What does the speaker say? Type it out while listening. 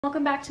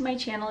Welcome back to my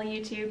channel,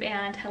 YouTube,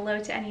 and hello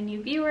to any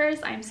new viewers.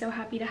 I'm so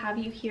happy to have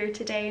you here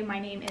today. My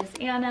name is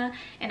Anna,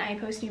 and I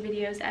post new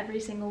videos every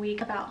single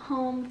week about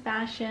home,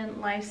 fashion,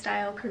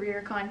 lifestyle,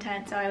 career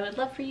content, so I would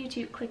love for you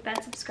to click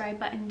that subscribe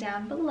button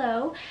down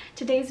below.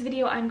 Today's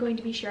video, I'm going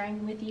to be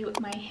sharing with you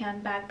my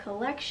handbag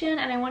collection,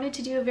 and I wanted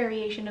to do a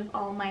variation of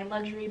all my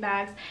luxury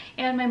bags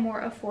and my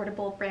more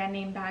affordable brand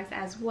name bags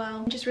as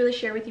well. Just really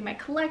share with you my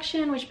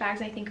collection, which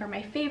bags I think are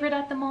my favorite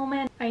at the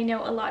moment. I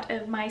know a lot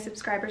of my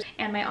subscribers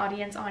and my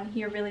audience on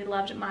here really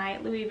loved my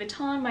Louis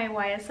Vuitton, my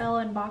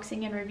YSL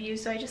unboxing and review,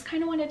 so I just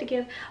kind of wanted to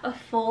give a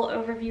full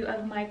overview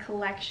of my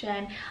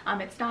collection.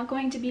 It's not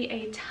going to be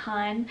a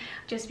ton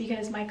just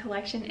because my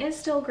collection is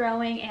still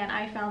growing, and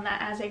I found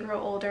that as I grow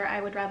older I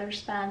would rather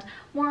spend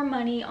more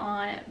money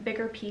on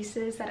bigger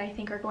pieces that I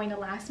think are going to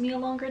last me a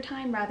longer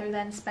time rather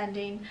than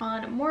spending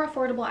on more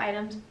affordable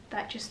items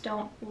that just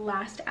don't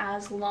last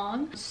as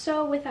long.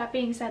 So with that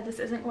being said, this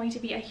isn't going to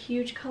be a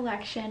huge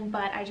collection,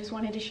 but I just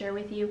wanted to share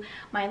with you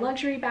my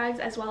luxury bags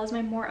as well as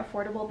my more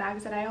affordable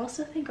bags that I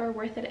also think are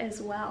worth it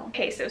as well.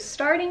 Okay, so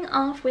starting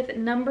off with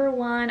number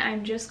one,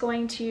 I'm just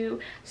going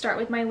to start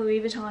with my Louis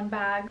Vuitton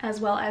bag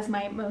as well as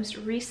my most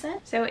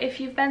recent. So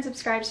if you've been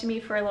subscribed to me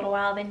for a little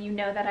while, then you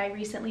know that I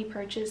recently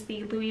purchased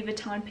the Louis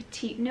Vuitton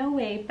Petite Noe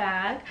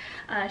bag.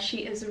 She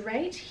is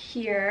right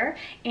here,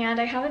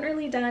 and I haven't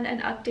really done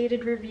an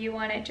updated review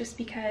on it just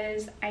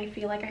because I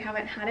feel like I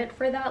haven't had it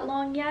for that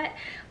long yet,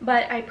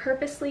 but I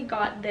purposely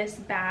got this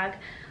bag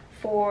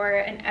for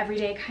an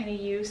everyday kind of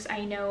use.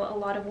 I know a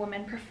lot of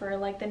women prefer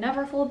like the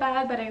Neverfull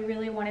bag, but I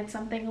really wanted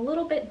something a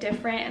little bit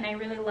different, and I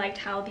really liked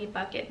how the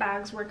bucket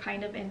bags were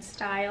kind of in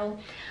style.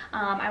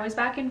 I was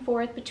back and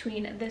forth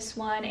between this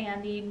one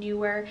and the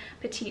newer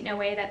Petite Noe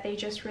that they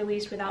just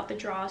released without the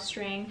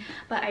drawstring,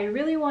 but I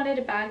really wanted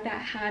a bag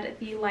that had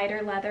the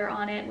lighter leather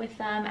on it with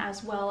them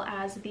as well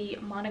as the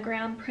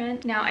monogram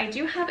print. Now I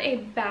do have a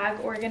bag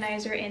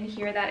organizer in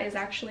here that is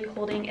actually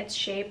holding its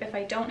shape. If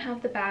I don't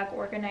have the bag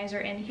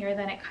organizer in here,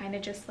 then it kind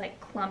of just like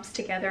clumps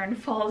together and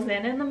falls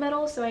in the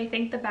middle, so I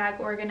think the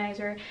bag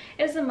organizer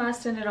is a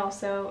must, and it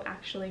also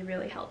actually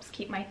really helps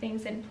keep my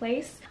things in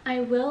place.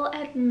 I will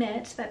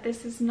admit that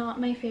this is not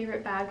my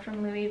favorite bag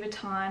from Louis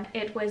Vuitton.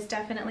 It was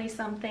definitely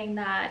something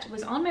that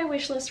was on my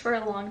wish list for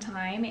a long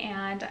time,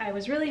 and I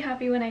was really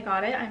happy when I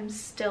got it. I'm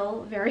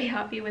still very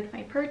happy with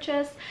my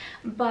purchase,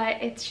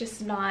 but it's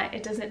just not,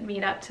 it doesn't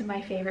meet up to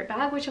my favorite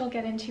bag, which I'll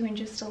get into in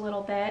just a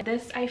little bit.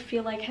 This I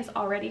feel like has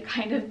already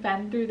kind of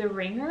been through the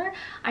ringer.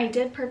 I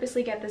did purposely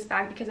get this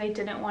bag because I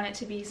didn't want it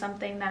to be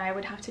something that I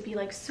would have to be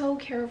like so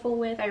careful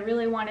with. I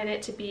really wanted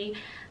it to be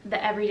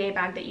the everyday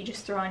bag that you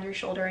just throw on your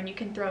shoulder and you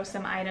can throw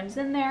some items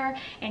in there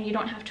and you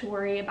don't have to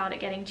worry about it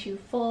getting too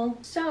full.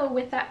 So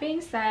with that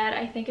being said,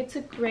 I think it's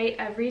a great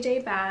everyday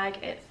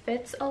bag. It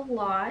fits a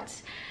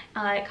lot.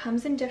 It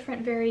comes in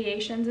different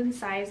variations and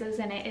sizes,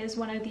 and it is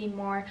one of the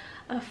more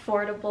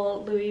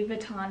affordable Louis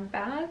Vuitton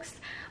bags,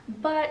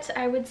 but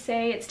I would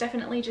say it's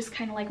definitely just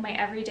kind of like my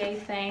everyday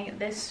thing.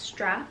 This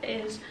strap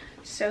is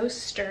so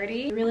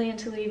sturdy. If you're really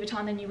into Louis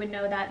Vuitton, then you would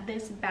know that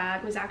this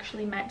bag was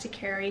actually meant to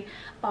carry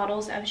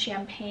bottles of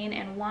champagne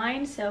and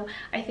wine, so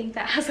I think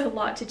that has a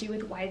lot to do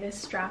with why this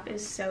strap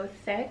is so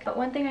thick. But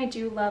one thing I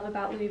do love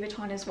about Louis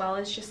Vuitton as well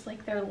is just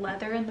like their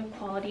leather, and the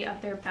quality of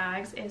their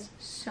bags is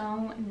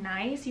so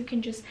nice. You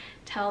can just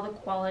tell the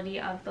quality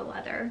of the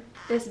leather.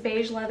 This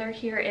beige leather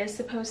here is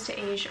supposed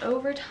to age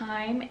over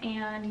time,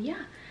 and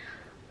yeah,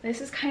 this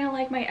is kind of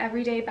like my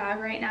everyday bag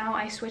right now.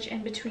 I switch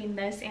in between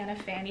this and a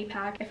fanny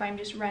pack if I'm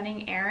just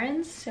running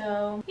errands.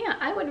 So yeah,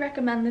 I would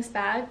recommend this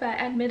bag, but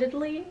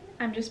admittedly,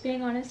 I'm just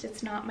being honest,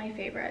 it's not my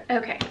favorite.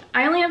 Okay,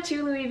 I only have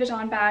two Louis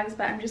Vuitton bags,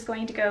 but I'm just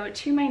going to go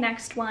to my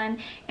next one,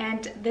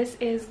 and this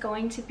is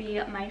going to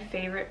be my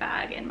favorite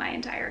bag in my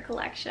entire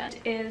collection.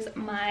 It is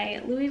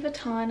my Louis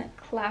Vuitton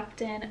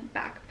Clapton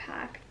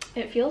backpack.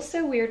 It feels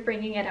so weird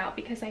bringing it out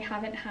because I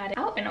haven't had it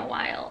out in a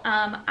while.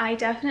 I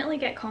definitely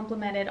get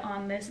complimented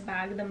on this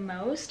bag the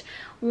most.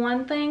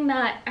 One thing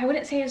that I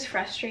wouldn't say is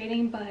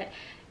frustrating, but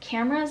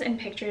cameras and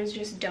pictures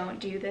just don't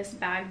do this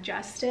bag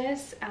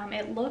justice.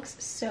 It looks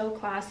so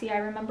classy. I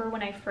remember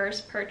when I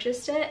first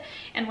purchased it,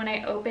 and when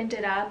I opened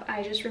it up,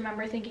 I just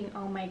remember thinking,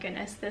 oh my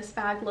goodness, this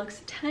bag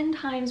looks 10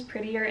 times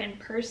prettier in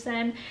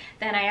person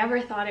than I ever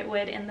thought it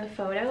would in the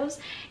photos.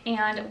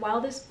 And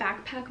while this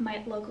backpack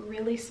might look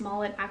really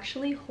small, it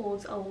actually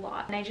holds a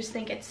lot. And I just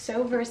think it's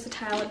so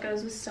versatile. It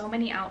goes with so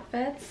many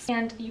outfits,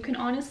 and you can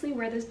honestly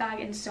wear this bag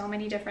in so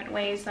many different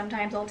ways.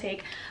 Sometimes I'll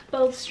take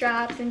both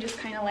straps and just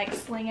kind of like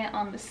sling it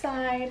on the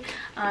side.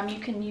 You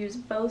can use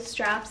both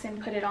straps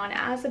and put it on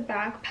as a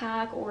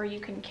backpack, or you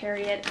can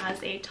carry it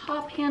as a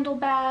top handle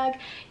bag.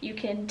 You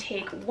can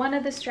take one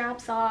of the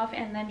straps off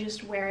and then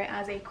just wear it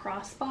as a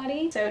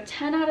crossbody. So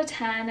 10 out of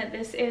 10,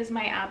 this is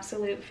my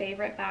absolute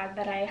favorite bag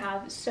that I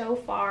have so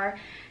far.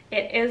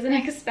 It is an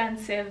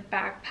expensive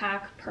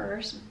backpack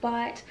purse,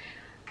 but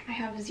I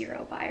have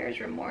zero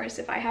buyer's remorse.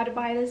 If I had to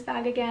buy this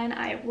bag again,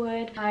 I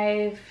would.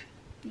 I've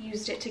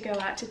used it to go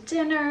out to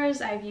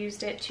dinners. I've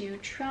used it to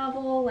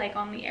travel, like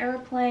on the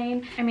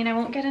airplane. I mean, I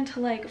won't get into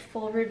like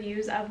full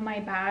reviews of my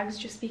bags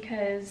just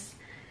because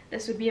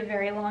this would be a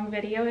very long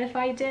video if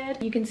I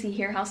did. You can see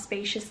here how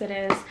spacious it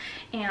is,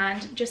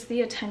 and just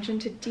the attention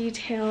to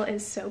detail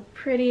is so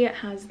pretty. It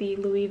has the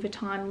Louis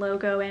Vuitton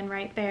logo in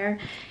right there,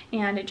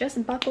 and it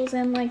just buckles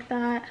in like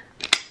that.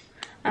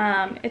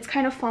 It's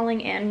kind of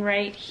falling in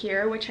right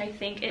here, which I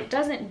think it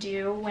doesn't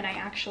do when I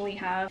actually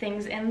have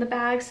things in the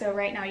bag. So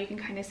right now you can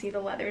kind of see the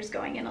leathers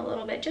going in a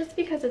little bit just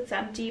because it's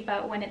empty,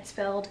 but when it's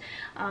filled,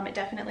 it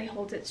definitely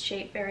holds its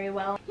shape very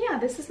well. Yeah,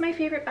 this is my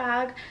favorite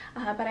bag,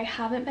 but I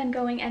haven't been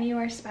going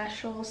anywhere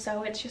special,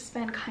 so it's just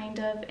been kind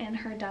of in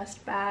her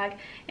dust bag,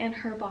 in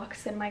her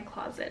box in my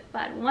closet.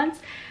 But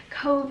once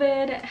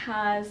COVID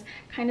has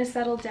kind of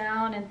settled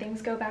down and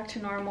things go back to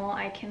normal,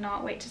 I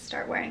cannot wait to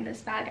start wearing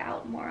this bag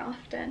out more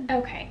often.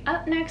 Okay,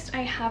 up next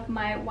I have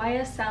my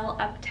YSL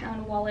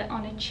Uptown wallet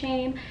on a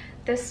chain.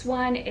 This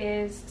one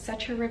is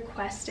such a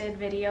requested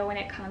video when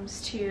it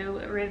comes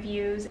to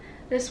reviews.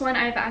 This one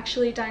I've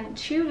actually done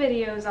 2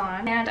 videos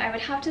on, and I would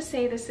have to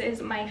say this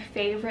is my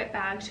favorite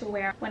bag to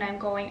wear when I'm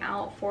going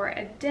out for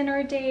a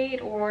dinner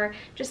date or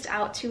just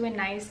out to a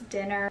nice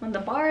dinner. When the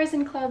bars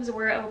and clubs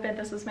were open,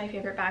 this was my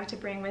favorite bag to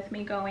bring with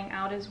me going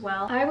out as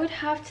well. I would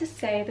have to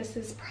say this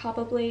is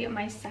probably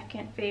my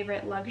second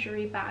favorite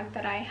luxury bag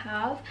that I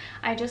have.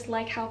 I just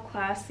like how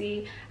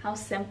classy, how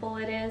simple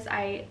it is.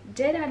 I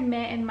did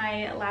admit in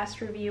my last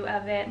review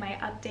of it, my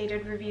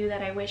updated review,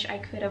 that I wish I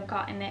could have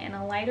gotten it in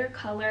a lighter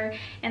color,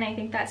 and I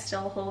think that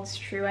still holds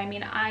true. I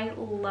mean, I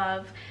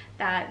love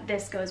that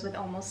this goes with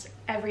almost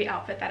every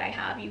outfit that I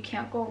have. You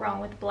can't go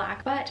wrong with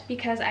black, but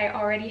because I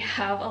already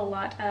have a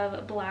lot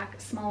of black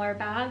smaller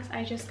bags,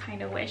 I just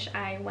kind of wish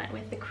I went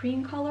with the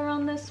cream color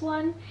on this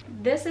one.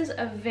 This is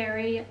a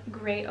very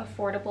great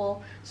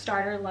affordable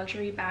starter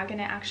luxury bag,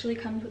 and it actually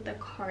comes with a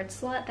card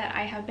slot that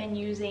I have been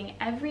using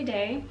every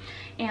day.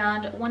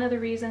 And one of the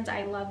reasons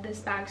I love this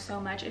bag so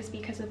much is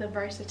because of the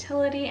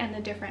versatility and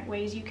the different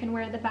ways you can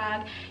wear the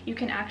bag. You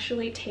can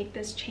actually take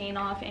this chain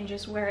off and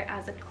just wear it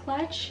as a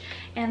clutch,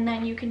 and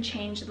then you can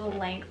change the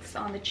lengths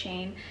on the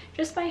chain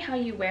just by how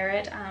you wear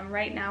it.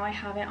 Right now I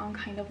have it on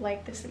kind of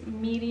like this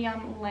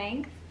medium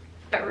length,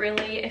 but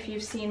really if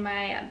you've seen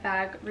my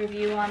bag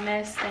review on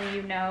this, then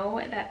you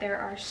know that there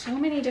are so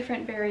many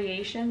different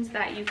variations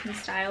that you can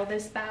style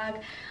this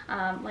bag.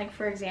 Like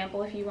for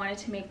example, if you wanted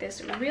to make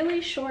this really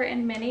short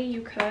and mini,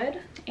 you could,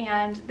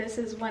 and this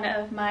is one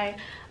of my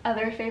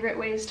other favorite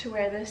ways to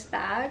wear this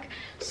bag.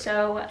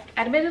 So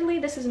admittedly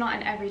this is not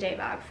an everyday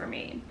bag for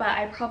me, but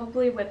I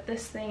probably whip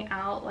this thing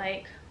out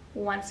like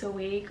once a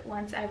week,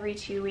 once every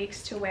 2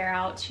 weeks to wear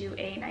out to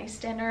a nice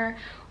dinner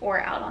or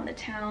out on the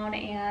town,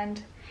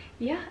 and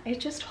yeah,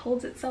 it just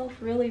holds itself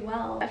really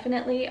well.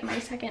 Definitely my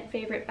second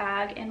favorite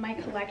bag in my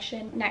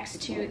collection,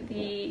 next to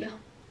the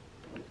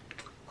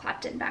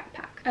Clapton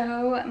backpack.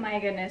 Oh my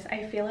goodness,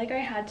 I feel like I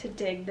had to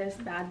dig this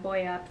bad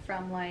boy up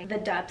from like the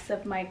depths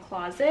of my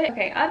closet.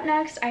 Okay, up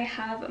next I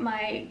have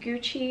my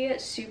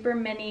Gucci Super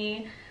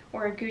Mini,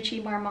 or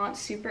Gucci Marmont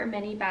Super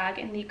Mini bag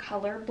in the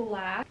color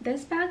black.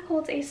 This bag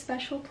holds a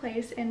special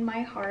place in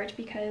my heart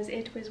because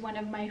it was one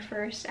of my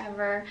first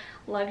ever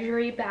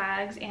luxury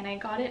bags, and I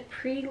got it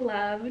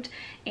pre-loved,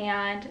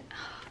 and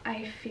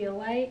I feel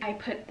like I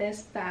put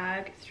this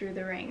bag through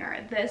the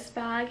ringer. This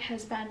bag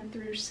has been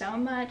through so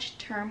much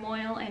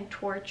turmoil and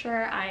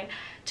torture. I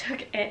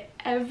took it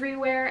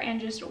everywhere and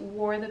just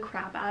wore the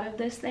crap out of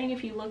this thing.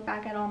 If you look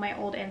back at all my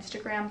old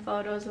Instagram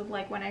photos of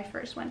like when I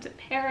first went to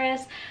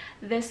Paris,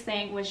 this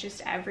thing was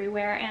just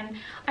everywhere, and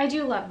I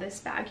do love this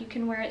bag. You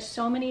can wear it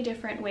so many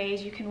different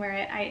ways. You can wear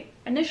it, I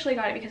initially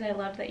got it because I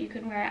loved that you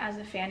can wear it as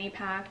a fanny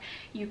pack.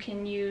 You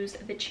can use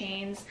the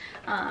chains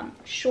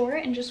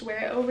short and just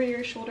wear it over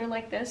your shoulder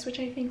like this, which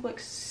I think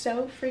looks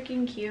so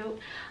freaking cute,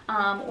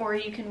 or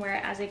you can wear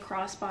it as a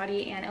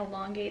crossbody and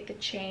elongate the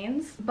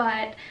chains.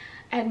 But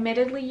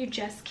admittedly, you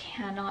just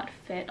cannot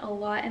fit a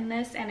lot in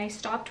this, and I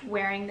stopped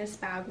wearing this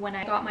bag when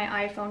I got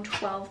my iPhone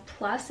 12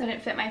 Plus. I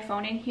didn't fit my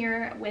phone in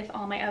here with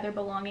all my other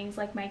belongings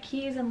like my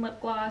keys and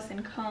lip gloss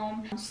and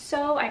comb,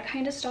 so I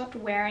kind of stopped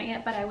wearing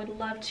it, but I would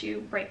love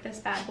to break this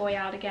bad boy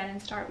out again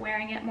and start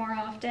wearing it more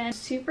often.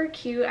 Super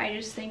cute. I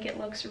just think it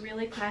looks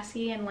really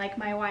classy, and like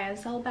my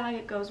YSL bag,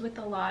 it goes with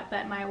a lot,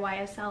 but my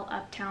YSL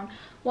Uptown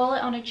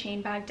wallet on a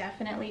chain bag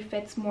definitely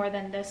fits more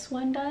than this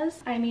one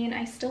does. I mean,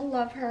 I still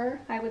love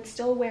her. I would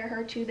still wear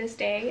her to this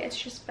day. It's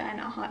just been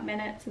a hot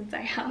minute since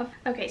I have.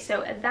 Okay,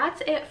 so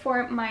that's it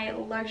for my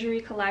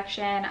luxury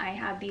collection. I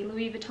have the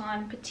Louis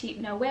Vuitton Petite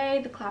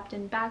Noe, the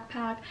Clapton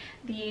backpack,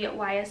 the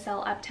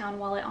YSL Uptown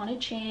wallet on a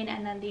chain,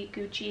 and then the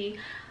Gucci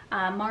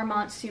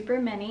Marmont Super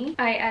Mini.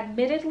 I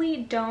admittedly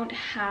don't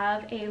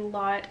have a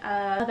lot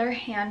of other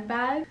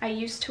handbags. I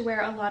used to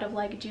wear a lot of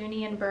like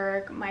Dooney &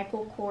 Bourke,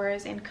 Michael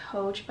Kors, and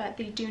Coach, but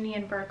the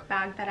Dooney & Bourke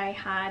bag that I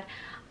had,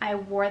 I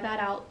wore that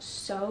out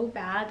so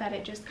bad that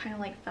it just kind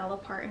of like fell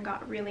apart and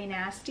got really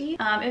nasty.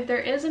 If there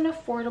is an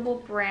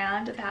affordable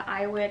brand that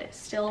I would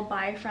still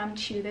buy from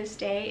to this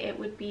day, it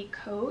would be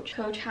Coach.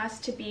 Coach has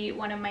to be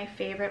one of my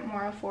favorite,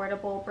 more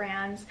affordable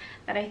brands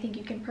that I think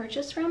you can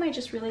purchase from. I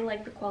just really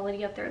like the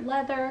quality of their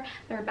leather.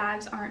 Their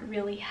bags aren't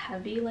really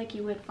heavy like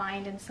you would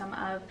find in some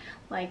of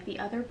like the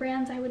other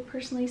brands, I would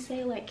personally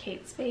say, like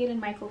Kate Spade and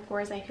Michael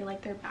Kors. I feel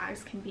like their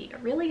bags can be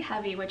really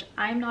heavy, which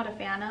I'm not a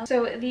fan of.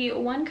 So the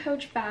one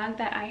Coach bag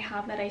that I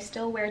have that I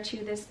still wear to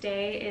this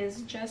day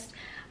is just,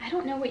 I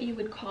don't know what you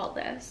would call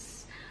this.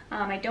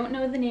 I don't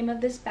know the name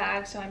of this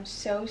bag, so I'm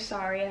so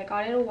sorry. I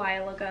got it a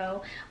while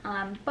ago,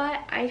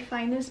 but I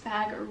find this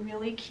bag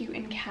really cute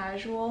and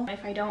casual.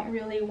 If I don't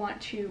really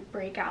want to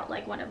break out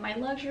like one of my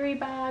luxury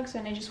bags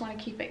and I just want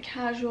to keep it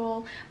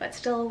casual but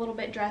still a little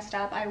bit dressed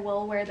up, I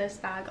will wear this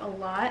bag a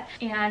lot.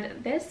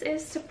 And this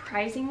is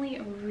surprisingly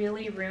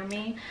really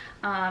roomy.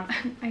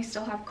 I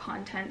still have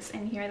contents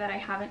in here that I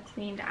haven't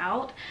cleaned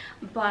out,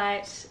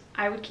 but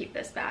I would keep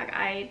this bag.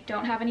 I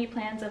don't have any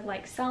plans of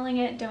like selling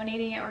it,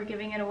 donating it, or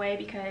giving it away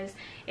because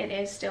it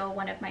is still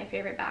one of my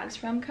favorite bags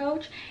from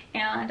Coach.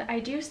 And I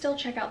do still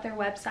check out their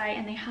website,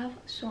 and they have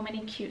so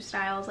many cute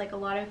styles, like a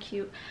lot of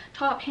cute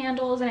top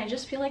handles, and I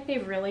just feel like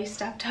they've really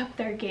stepped up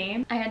their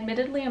game. I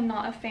admittedly am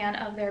not a fan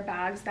of their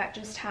bags that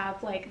just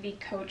have like the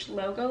Coach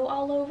logo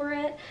all over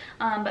it,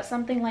 but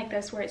something like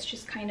this where it's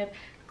just kind of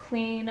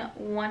clean,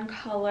 one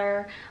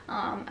color,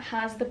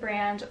 has the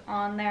brand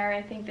on there.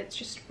 I think that's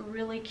just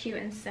really cute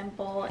and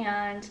simple.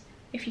 And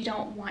if you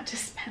don't want to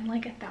spend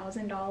like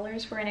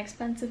 $1,000 for an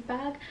expensive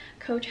bag,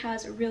 Coach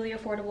has really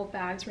affordable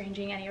bags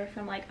ranging anywhere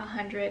from like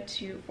 $100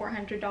 to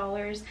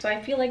 $400. So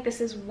I feel like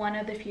this is one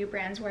of the few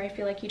brands where I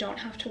feel like you don't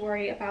have to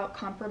worry about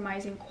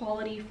compromising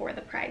quality for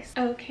the price.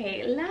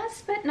 Okay,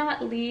 last but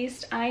not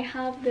least, I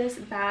have this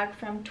bag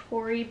from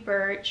Tory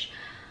Burch.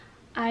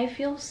 I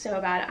feel so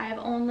bad. I've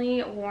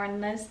only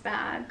worn this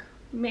bag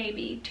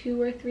maybe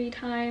 2 or 3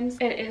 times.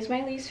 It is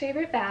my least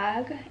favorite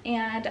bag,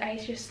 and I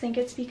just think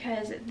it's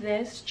because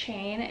this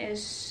chain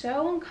is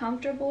so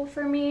uncomfortable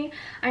for me.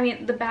 I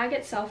mean, the bag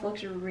itself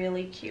looks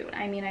really cute.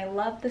 I mean, I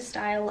love the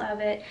style of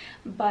it,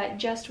 but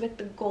just with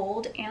the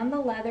gold and the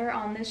leather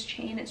on this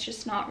chain, it's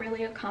just not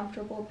really a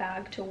comfortable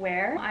bag to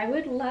wear. I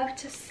would love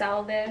to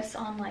sell this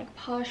on like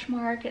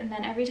Poshmark, and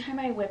then every time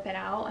I whip it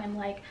out, I'm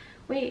like,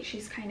 wait,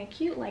 she's kind of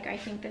cute, like I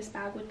think this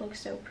bag would look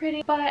so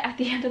pretty. But at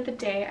the end of the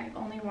day, I've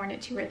only worn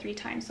it 2 or 3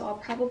 times, so I'll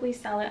probably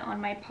sell it on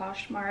my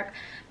Poshmark.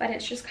 But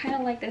it's just kind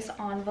of like this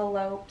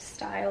envelope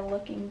style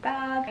looking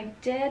bag. I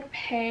did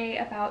pay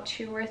about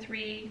 2 or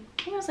 3,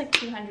 I think it was like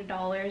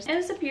 $200. It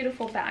was a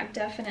beautiful bag,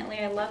 definitely.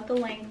 I love the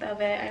length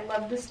of it, I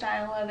love the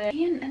style of it,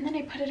 and then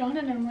I put it on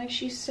and I'm like,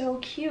 she's so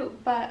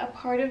cute. But a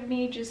part of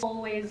me just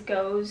always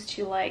goes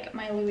to like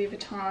my Louis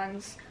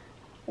Vuittons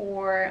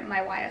or my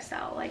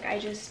YSL. Like I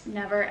just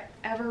never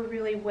ever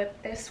really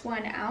whipped this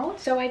one out,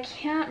 so I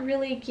can't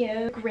really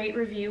give a great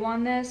review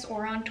on this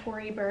or on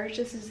Tory Burch.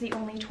 This is the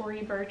only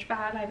Tory Burch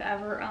bag I've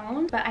ever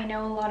owned, but I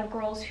know a lot of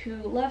girls who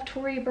love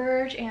Tory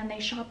Burch and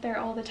they shop there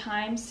all the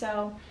time,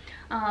 so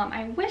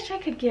I wish I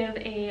could give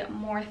a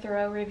more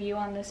thorough review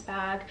on this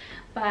bag,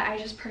 but I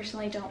just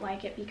personally don't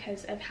like it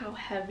because of how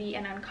heavy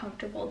and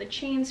uncomfortable the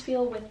chains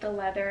feel with the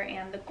leather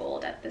and the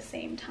gold at the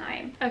same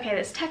time. Okay,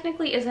 this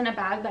technically isn't a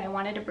bag, but I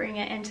wanted to bring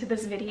it into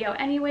this video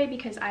anyway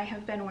because I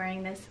have been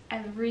wearing this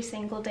every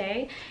single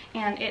day,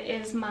 and it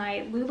is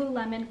my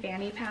Lululemon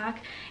fanny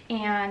pack,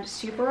 and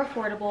super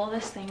affordable.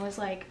 This thing was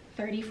like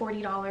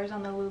 $30–40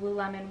 on the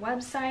Lululemon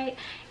website,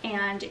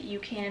 and you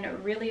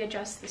can really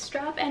adjust the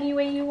strap any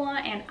way you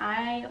want, and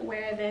I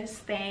wear this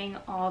thing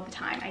all the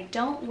time. I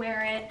don't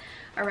wear it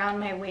around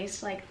my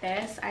waist like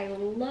this. I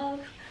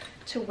love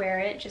to wear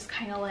it just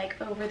kind of like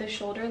over the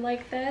shoulder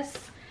like this,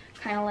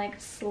 kind of like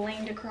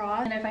slinged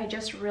across. And if I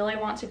just really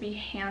want to be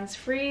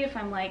hands-free, if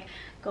I'm like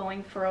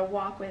going for a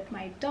walk with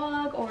my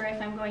dog, or if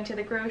I'm going to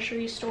the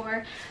grocery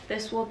store,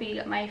 this will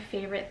be my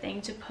favorite thing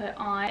to put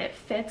on. It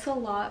fits a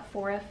lot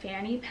for a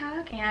fanny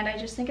pack, and I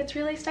just think it's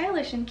really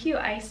stylish and cute.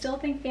 I still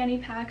think fanny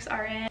packs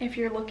are in. If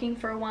you're looking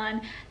for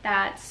one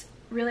that's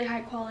really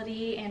high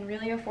quality and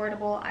really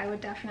affordable, I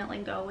would definitely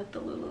go with the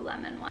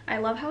Lululemon one. I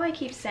love how I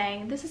keep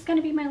saying, this is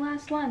gonna be my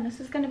last one, this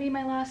is gonna be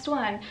my last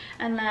one,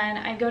 and then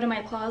I go to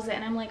my closet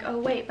and I'm like, oh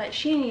wait, but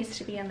she needs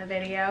to be in the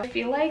video. I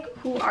feel like,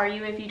 who are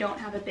you if you don't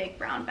have a big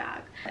brown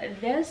bag?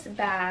 This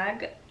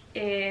bag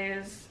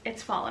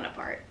it's fallen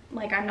apart.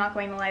 Like, I'm not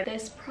going to lie,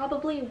 this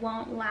probably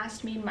won't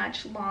last me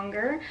much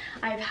longer.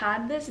 I've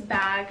had this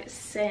bag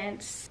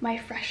since my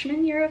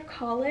freshman year of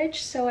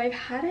college, so I've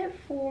had it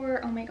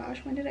for, oh my gosh,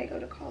 when did I go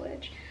to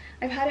college?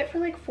 I've had it for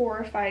like 4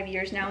 or 5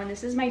 years now, and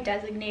this is my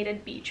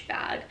designated beach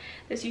bag.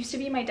 This used to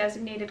be my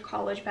designated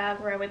college bag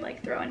where I would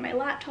like throw in my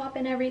laptop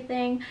and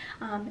everything.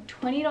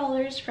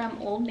 $20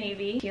 from Old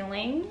Navy.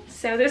 Healing.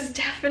 So this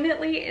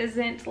definitely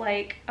isn't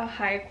like a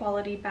high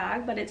quality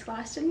bag, but it's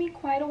lasted me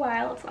quite a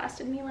while. It's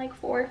lasted me like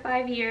 4 or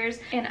 5 years,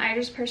 and I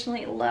just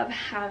personally love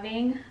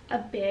having a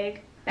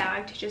big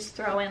bag to just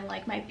throw in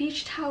like my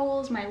beach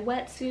towels, my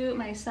wetsuit,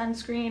 my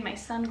sunscreen, my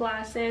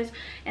sunglasses,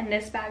 and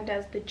this bag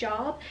does the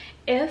job.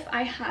 If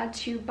I had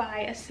to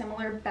buy a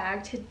similar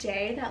bag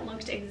today that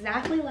looked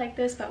exactly like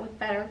this but with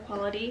better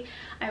quality,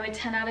 I would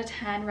 10 out of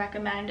 10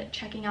 recommend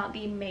checking out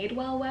the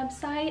Madewell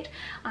website.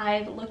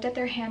 I've looked at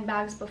their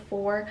handbags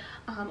before,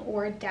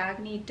 or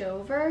Dagny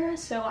Dover,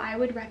 so I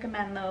would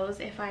recommend those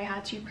if I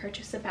had to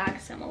purchase a bag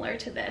similar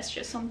to this.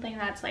 Just something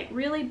that's like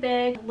really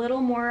big, a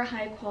little more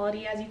high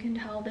quality. As you can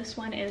tell, this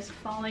one is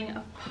falling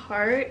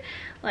apart.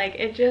 Like,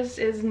 it just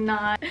is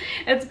not,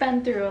 it's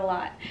been through a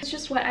lot. It's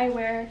just what I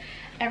wear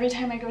every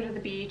time I go to the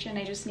beach and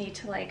I just need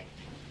to like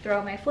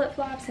throw my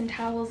flip-flops and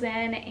towels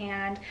in,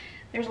 and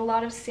there's a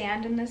lot of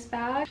sand in this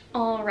bag.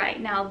 All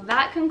right, now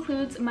that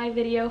concludes my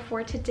video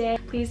for today.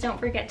 Please don't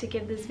forget to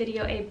give this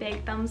video a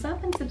big thumbs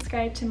up and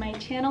subscribe to my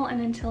channel, and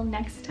until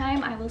next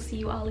time, I will see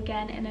you all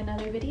again in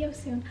another video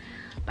soon.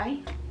 Bye.